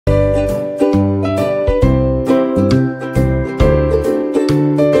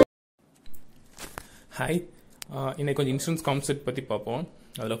இன்னைக்கு கொஞ்சம் insurance concept பற்றி பார்ப்போம்.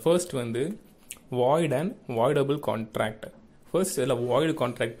 அதில் ஃபர்ஸ்ட் வந்து void and voidable contract. First இதில் வாய்டு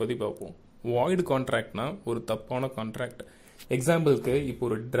கான்ட்ராக்ட் பற்றி பார்ப்போம். வாய்டு கான்ட்ராக்ட்னா ஒரு தப்பான கான்ட்ராக்ட். எக்ஸாம்பிளுக்கு இப்போ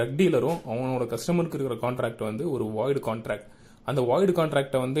ஒரு ட்ரக் டீலரும் அவனோட கஸ்டமருக்கு இருக்கிற கான்ட்ராக்ட் வந்து ஒரு வாய்டு கான்ட்ராக்ட். அந்த வாய்டு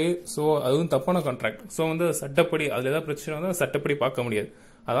கான்ட்ராக்டை வந்து அதுவும் தப்பான கான்ட்ராக்ட். ஸோ வந்து சட்டப்படி அதில் ஏதாவது பிரச்சனை வந்து சட்டப்படி பார்க்க முடியாது.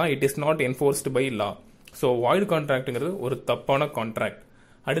 அதான் it is not enforced by law. So void கான்ட்ராக்ட்ங்கிறது ஒரு தப்பான கான்ட்ராக்ட்.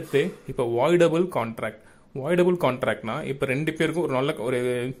 அடுத்து இப்போ வாய்டபுள் கான்ட்ராக்ட். வாய்டபுள் கான்ட்ராக்ட்னா இப்போ ரெண்டு பேருக்கும்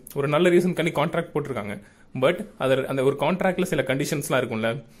ஒரு நல்ல ரீசன் கண்டி கான்ட்ராக்ட் போட்டிருக்காங்க. பட் அந்த ஒரு கான்ட்ராக்ட்ல சில கண்டிஷன்ஸ்லாம் இருக்கும்ல,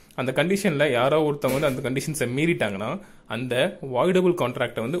 அந்த கண்டிஷன்ல யாரோ ஒருத்தவங்க வந்து அந்த கண்டிஷன்ஸை மீறிட்டாங்கன்னா அந்த வாய்டபுள்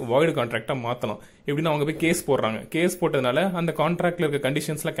கான்ட்ராக்டை வந்து வாய்டு கான்ட்ராக்டா மாற்றலாம். எப்படின்னா அவங்க போய் கேஸ் போடுறாங்க. கேஸ் போட்டதுனால அந்த கான்ட்ராக்ட்ல இருக்க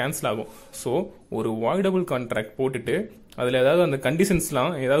கண்டிஷன்ஸ்லாம் கேன்சல் ஆகும். ஸோ ஒரு வாய்டபுள் கான்ட்ராக்ட் போட்டுட்டு அதில் ஏதாவது அந்த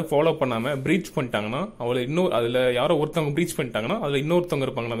கண்டிஷன்ஸ்லாம் ஏதாவது ஃபாலோ பண்ணாமல் ப்ரீச் பண்ணிட்டாங்கன்னா அதில் யாரோ ஒருத்தவங்க ப்ரீச் பண்ணிட்டாங்கன்னா அதில் இன்னொருத்தவங்க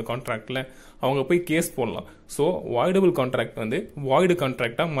இருப்பாங்களா அந்த கான்ட்ராக்டில், அவங்க போய் கேஸ் போடலாம். ஸோ வாய்டபுள் கான்ட்ராக்ட் வந்து வாய்டு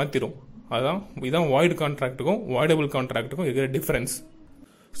கான்ட்ராக்டாக மாற்றிடும். இதான் வாய்டு கான்ட்ராக்ட்டுக்கும் வாய்டபுள் கான்ட்ராக்ட்டுக்கும் இருக்கிற டிஃபரன்ஸ்.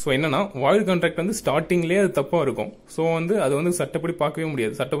 ஸோ என்னன்னா வாய்டு கான்ட்ராக்ட் வந்து ஸ்டார்டிங்லேயே அது தப்பாக இருக்கும். ஸோ வந்து அது வந்து சட்டப்படி பார்க்கவே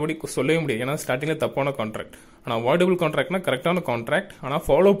முடியாது, சட்டப்படி சொல்லவே முடியாது, ஏன்னா ஸ்டார்டிங்லேயே தப்பான கான்ட்ராக்ட். ஆனால் வாய்டபுள் கான்ட்ராக்ட்னா கரெக்டான கான்ட்ராக்ட், ஆனால்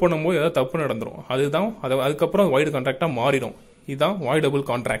ஃபாலோ பண்ணும்போது ஏதாவது தப்பு நடந்துடும். அதுக்கப்புறம் வாய்டு கான்ட்ராக்டாக மாறிடும். இதுதான் வாய்டபுள்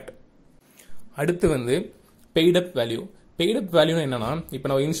கான்ட்ராக்ட். அடுத்து வந்து பெய்ட் அப் வேல்யூ. பெய்ட் அப் வேல்யூன்னு என்னன்னா, இப்போ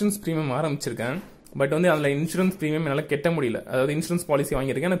நான் இன்சூரன்ஸ் ப்ரீமியம் ஆரம்பிச்சிருக்கேன். பட் வந்து அதில் இன்சூரன்ஸ் ப்ரீமியம் என்னால் கட்ட முடியல. அதாவது இன்சூரன்ஸ் பாலிசி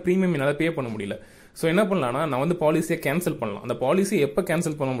வாங்கியிருக்கேன், ஆனால் ப்ரீமியம் என்னால் பே பண்ண முடியல. ஸோ என்ன பண்ணலாம்னா, நான் வந்து பாலிசியை கேன்சல் பண்ணலாம். அந்த பாலிசியை எப்போ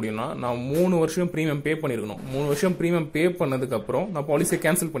கேன்சல் பண்ண முடியும்னா, நான் 3 வருஷம் ப்ரீமியம் பே பண்ணியிருக்கணும். 3 வருஷம் ப்ரீமியம் பே பண்ணதுக்கப்புறம் நான் பாலிசியை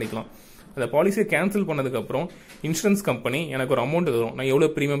கேன்சல் பண்ணிக்கலாம். அந்த பாலிசியை கேன்சல் பண்ணதுக்கப்புறம் இன்சூரன்ஸ் கம்பெனி எனக்கு ஒரு அமௌண்ட் தரும். நான் எவ்வளோ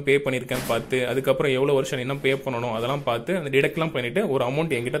ப்ரீமியம் பே பண்ணியிருக்கேன் பார்த்து, அதுக்கப்புறம் எவ்வளோ வருஷம் என்ன பே பண்ணணும் அதெல்லாம் பார்த்து அந்த டிடக்ட்லாம் பண்ணிட்டு ஒரு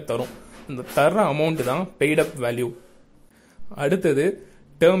அமௌண்ட் என்கிட்ட தரும். அந்த தர்ற அமௌண்ட் தான் பெய்ட் அப் வேல்யூ. அடுத்தது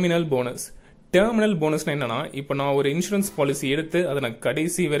டெர்மினல் போனஸ். டெர்மினல் போனஸ்னா என்னன்னா, இப்போ நான் ஒரு இன்சூரன்ஸ் பாலிசி எடுத்து அதை நான்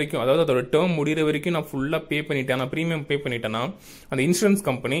கடைசி வரைக்கும், அதாவது அதோட டேர்ம் முடிகிற வரைக்கும் நான் ஃபுல்லாக பே பண்ணிட்டேன், நான் ப்ரீமியம் பே பண்ணிட்டேன்னா அந்த இன்சூரன்ஸ்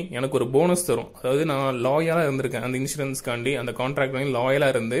கம்பெனி எனக்கு ஒரு போனஸ் தரும். அதாவது நான் லாயலாக இருந்திருக்கேன் அந்த இன்சூரன்ஸ்காண்டி, அந்த கான்ட்ராக்ட் வாங்கி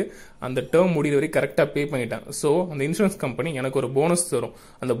லாயலாக இருந்து அந்த டேர்ம் முடிகிற வரைக்கும் கரெக்டாக பே பண்ணிட்டேன். ஸோ அந்த இன்சூரன்ஸ் கம்பெனி எனக்கு ஒரு போனஸ் தரும்.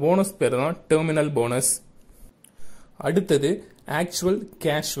 அந்த போனஸ் பேர் தான் டெர்மினல் போனஸ். அடுத்தது ஆக்சுவல்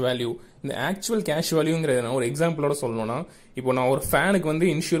கேஷ் வேல்யூ. இந்த ஆக்சுவல் கேஷ் வேல்யூங்கிறது ஒரு எக்ஸாம்பிளோட சொல்லணும்னா, இப்போ நான் ஒரு ஃபேனுக்கு வந்து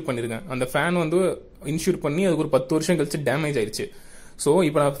இன்சூர் பண்ணியிருக்கேன். அந்த ஃபேன் வந்து இன்சூர் பண்ணி அதுக்கு ஒரு 10 வருஷம் கழிச்சு டேமேஜ் ஆயிடுச்சு. ஸோ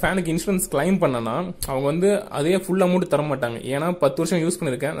இப்போ நான் ஃபேனுக்கு இன்சூரன்ஸ் கிளைம் பண்ணேன்னா அவங்க வந்து அதே ஃபுல் அமௌண்ட் தர மாட்டாங்க. ஏன்னா 10 வருஷம் யூஸ்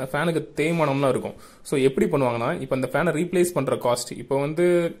பண்ணியிருக்கேன், அந்த ஃபேனுக்கு தேய்மானம்லாம் இருக்கும். ஸோ எப்படி பண்ணுவாங்கன்னா, இப்போ அந்த ஃபேனை ரீப்ளேஸ் பண்ணுற காஸ்ட், இப்போ வந்து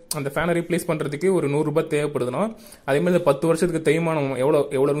அந்த ஃபேனை ரீப்ளேஸ் பண்ணுறதுக்கு ஒரு 100 ரூபாய் தேவைப்படுதுன்னா, அதே மாதிரி இந்த 10 வருஷத்துக்கு தேய்மானம்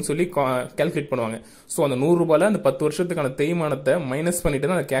எவ்வளோன்னு சொல்லி கால்குலேட் பண்ணுவாங்க. ஸோ அந்த 100 ரூபாயில் அந்த 10 வருஷத்துக்கான தேய்மானத்தை மைனஸ் பண்ணிட்டு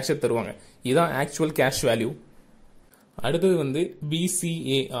தான் அந்த கேஷை தருவாங்க. இதுதான் ஆக்சுவல் கேஷ் வேல்யூ. அடுத்தது வந்து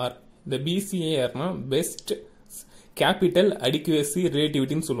பிசிஏஆர். இந்த பிசிஏஆர்னா பெஸ்ட் கேபிட்டல் அடிக்குவசி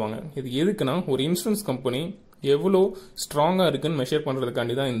ரிலேட்டிவிட்டின்னு சொல்லுவாங்க. இது எதுக்குன்னா, ஒரு இன்சூரன்ஸ் கம்பெனி எவ்வளோ ஸ்ட்ராங்காக இருக்குன்னு மெஷர்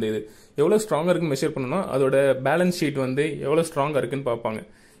பண்ணுறதுக்காண்டி தான் இது எவ்வளோ ஸ்ட்ராங்காக இருக்குன்னு மெஷர் பண்ணணும்னா அதோட பேலன்ஸ் ஷீட் வந்து எவ்வளோ ஸ்ட்ராங்காக இருக்குன்னு பார்ப்பாங்க.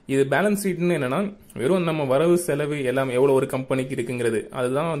 இது பேலன்ஸ் ஷீட்னு என்னன்னா, வெறும் நம்ம வரவு செலவு எல்லாம் எவ்வளோ ஒரு கம்பெனிக்கு இருக்குங்கிறது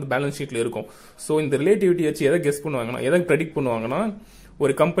அதுதான் வந்து பேலன்ஸ் ஷீட்டில் இருக்கும். ஸோ இந்த ரிலேட்டிவிட்டி வச்சு எதை கெஸ் பண்ணுவாங்கன்னா, எதை ப்ரெடிக்ட் பண்ணுவாங்கன்னா,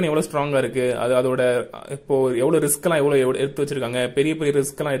 ஒரு கம்பெனி எவ்வளோ ஸ்ட்ராங்காக இருக்கு, அதோட இப்போ எவ்வளோ ரிஸ்க்லாம் எவ்வளோ எடுத்து வச்சிருக்காங்க, பெரிய பெரிய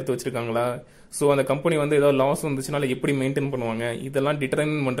ரிஸ்க்லாம் எடுத்து வச்சிருக்காங்களா, ஸோ அந்த கம்பெனி வந்து ஏதாவது லாஸ் வந்துச்சுனால எப்படி மெயின்டைன் பண்ணுவாங்க, இதெல்லாம்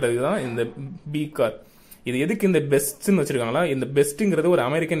டிட்டர்மைன் பண்ணுறது தான் இந்த பி கார். இது எதுக்கு இந்த பெஸ்ட்னு வச்சிருக்காங்களா, இந்த பெஸ்ட்டுங்கிறது ஒரு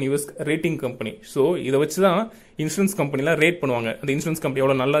American US rating company. So இதை வச்சு தான் இன்சூரன்ஸ் கம்பெனிலாம் ரேட் பண்ணுவாங்க. அந்த இன்சூரன்ஸ் கம்பெனி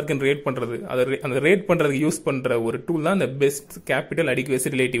எவ்வளோ நல்லா இருக்குன்னு ரேட் பண்ணுறது, அந்த ரேட் பண்ணுறதுக்கு யூஸ் பண்ணுற ஒரு டூல் தான் இந்த பெஸ்ட் கேபிட்டல்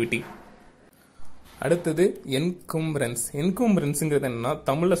அடிக்குவசி ரிலேட்டிவிட்டி. அடுத்தது என்கம்பரன்ஸ். என்கம்பரன்ஸுங்கிறது என்னன்னா,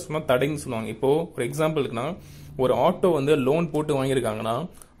 தமிழில் சொன்னால் தடைன்னு சொல்லுவாங்க. இப்போ ஒரு எக்ஸாம்பிளுக்குன்னா, ஒரு ஆட்டோ வந்து லோன் போட்டு வாங்கியிருக்காங்கன்னா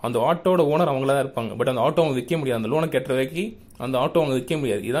அந்த ஆட்டோட ஓனர் அவங்களா தான் இருப்பாங்க. பட் அந்த ஆட்டோ அவங்க விற்க முடியாது, அந்த லோனை கட்டுற வரைக்கும் அந்த ஆட்டோ அவங்க விற்க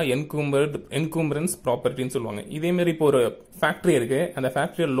முடியாது. இதுதான் என்கம்பரன்ஸ் ப்ராப்பர்ட்டின்னு சொல்லுவாங்க. இதேமாரி இப்போ ஒரு ஃபேக்ட்ரி இருக்கு, அந்த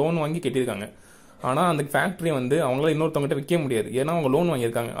ஃபேக்ட்ரியில் லோன் வாங்கி கட்டியிருக்காங்க. ஆனால் அந்த ஃபேக்ட்ரியை வந்து அவங்களால இன்னொருத்தவங்ககிட்ட விற்க முடியாது, ஏன்னா அவங்க லோன்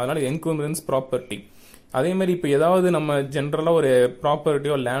வாங்கியிருக்காங்க. அதனால என்கம்பரன்ஸ் ப்ராப்பர்ட்டி. அதே மாதிரி இப்போ ஏதாவது நம்ம ஜென்ரலாக ஒரு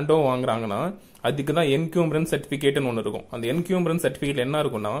ப்ராப்பர்ட்டியோ லேண்டோ வாங்குறாங்கன்னா அதுக்கு தான் என்கம்பரன்ஸ் சர்டிஃபிகேட்னு ஒன்று இருக்கும். அந்த என்கம்பரன்ஸ் சர்டிஃபிகேட் என்ன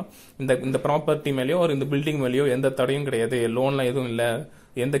இருக்கும்னா, இந்த ப்ராப்பர்ட்டி மேலேயோ ஒரு இந்த பில்டிங் மேலேயோ எந்த தடையும் கிடையாது, லோன்லாம் எதுவும் இல்லை,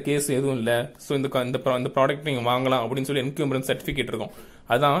 எந்த கேஸ் எதுவும் இல்லை, ஸோ இந்த ப்ராடக்ட் நீங்கள் வாங்கலாம் அப்படின்னு சொல்லி என்கம்பரன்ஸ் சர்டிஃபிகேட் இருக்கும்.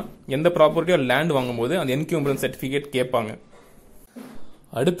 அதான் எந்த ப்ராப்பர்ட்டியோ லேண்ட் வாங்கும்போது அந்த என்கம்பரன்ஸ் சர்டிஃபிகேட் கேட்பாங்க.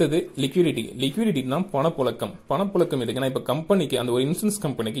 அடுத்தது லிக்விடிட்டி. லிக்விடிட்டினா பணப்புழக்கம். பணப்புழக்கம் இருக்குன்னா, இப்போ கம்பெனிக்கு அந்த ஒரு இன்சூரன்ஸ்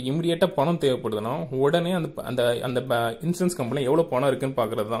கம்பெனிக்கு இமீடியட்டா பணம் தேவைப்படுதுன்னா உடனே அந்த இன்சூரன்ஸ் கம்பெனி எவ்வளவு பணம் இருக்குன்னு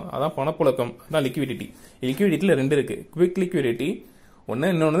பாக்குறது தான். அதான் பணப்புழக்கம், அதான் லிக்விடிட்டி. லிக்விடிட்டியில் 2 இருக்கு, குவிக் லிக்விடிட்டி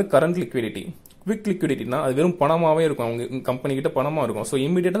ஒன்று, இன்னொன்று கரண்ட் லிக்விடிட்டி. குவிக் லிக்விடிட்டினா அது வெறும் பணமாவே இருக்கும், அவங்க கம்பெனி கிட்ட பணமா இருக்கும். ஸோ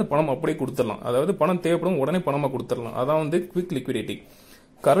இமீடியட்டா பணம் அப்படியே கொடுத்துடலாம், அதாவது பணம் தேவைப்படும் உடனே பணமா கொடுத்துடலாம். அதான் வந்து குவிக் லிக்விடிட்டி.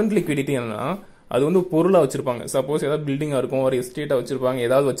 கரண்ட் லிக்விடிட்டி என்னன்னா அது வந்து பொருளா வச்சிருப்பாங்க. சப்போஸ் ஏதாவது பில்டிங்கா இருக்கும், ஒரு எஸ்டேட்டா வச்சிருப்பாங்க,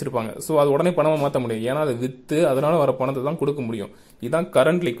 ஏதாவது வச்சிருப்பாங்க. ஸோ அது உடனே பணமா மாற்ற முடியும், ஏன்னா அதை வித்து அதனால வர பணத்தை தான் கொடுக்க முடியும். இதுதான்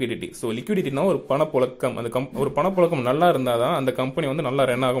கரண்ட் லிக்விடிட்டி. ஸோ லிக்விடிட்டினா ஒரு பணப்புழக்கம். அந்த ஒரு பணப்புழக்கம் நல்லா இருந்தாதான் அந்த கம்பெனி வந்து நல்லா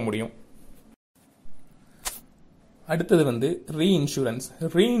ரன் ஆக முடியும். அடுத்தது வந்து ரீஇன்சூரன்ஸ்.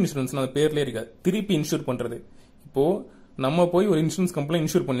 ரீஇன்சூரன்ஸ் அந்த பேர்லயே இருக்க திருப்பி இன்சூர் பண்றது. இப்போ நம்ம போய் ஒரு இன்சூரன்ஸ் கம்பெனி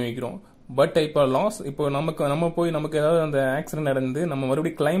இன்சூர் பண்ணி வைக்கிறோம். பட் இப்போ இப்போ நமக்கு ஏதாவது அந்த ஆக்சிடென்ட் நடந்து நம்ம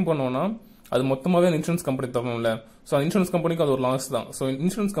மறுபடியும் கிளைம் பண்ணோம்னா அது மொத்தமாவே அந்த இன்சூரன்ஸ் கம்பெனி தரணும்ல. ஸோ அந்த இன்சூரன்ஸ் கம்பெனிக்கு அது ஒரு லாஸ் தான். ஸோ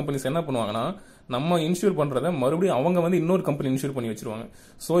இன்சூரன்ஸ் கம்பெனிஸ் என்ன பண்ணுவாங்கன்னா நம்ம இன்சூர் பண்றதை மறுபடியும் அவங்க வந்து இன்னொரு கம்பெனி இன்சூர் பண்ணி வச்சிருவாங்க.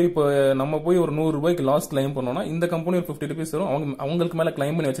 ஸோ இப்போ நம்ம போய் ஒரு 100 ரூபாய்க்கு லாஸ் கிளைம் பண்ணோம்னா இந்த கம்பெனி ஒரு 50 ருபீஸ் தரும், அவங்களுக்கு மேல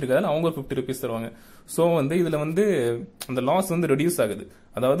கிளைம் பண்ணி வச்சிருக்காங்க, அவங்க ஒரு 50 ருபீஸ் தருவாங்க. ஸோ வந்து இதுல வந்து அந்த லாஸ் வந்து ரெடியூஸ் ஆகுது.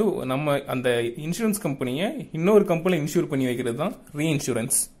 அதாவது நம்ம அந்த இன்சூரன்ஸ் கம்பெனியை இன்னொரு கம்பெனி இன்சூர் பண்ணி வைக்கிறது தான்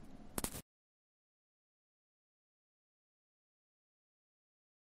ரீஇன்சூரன்ஸ்.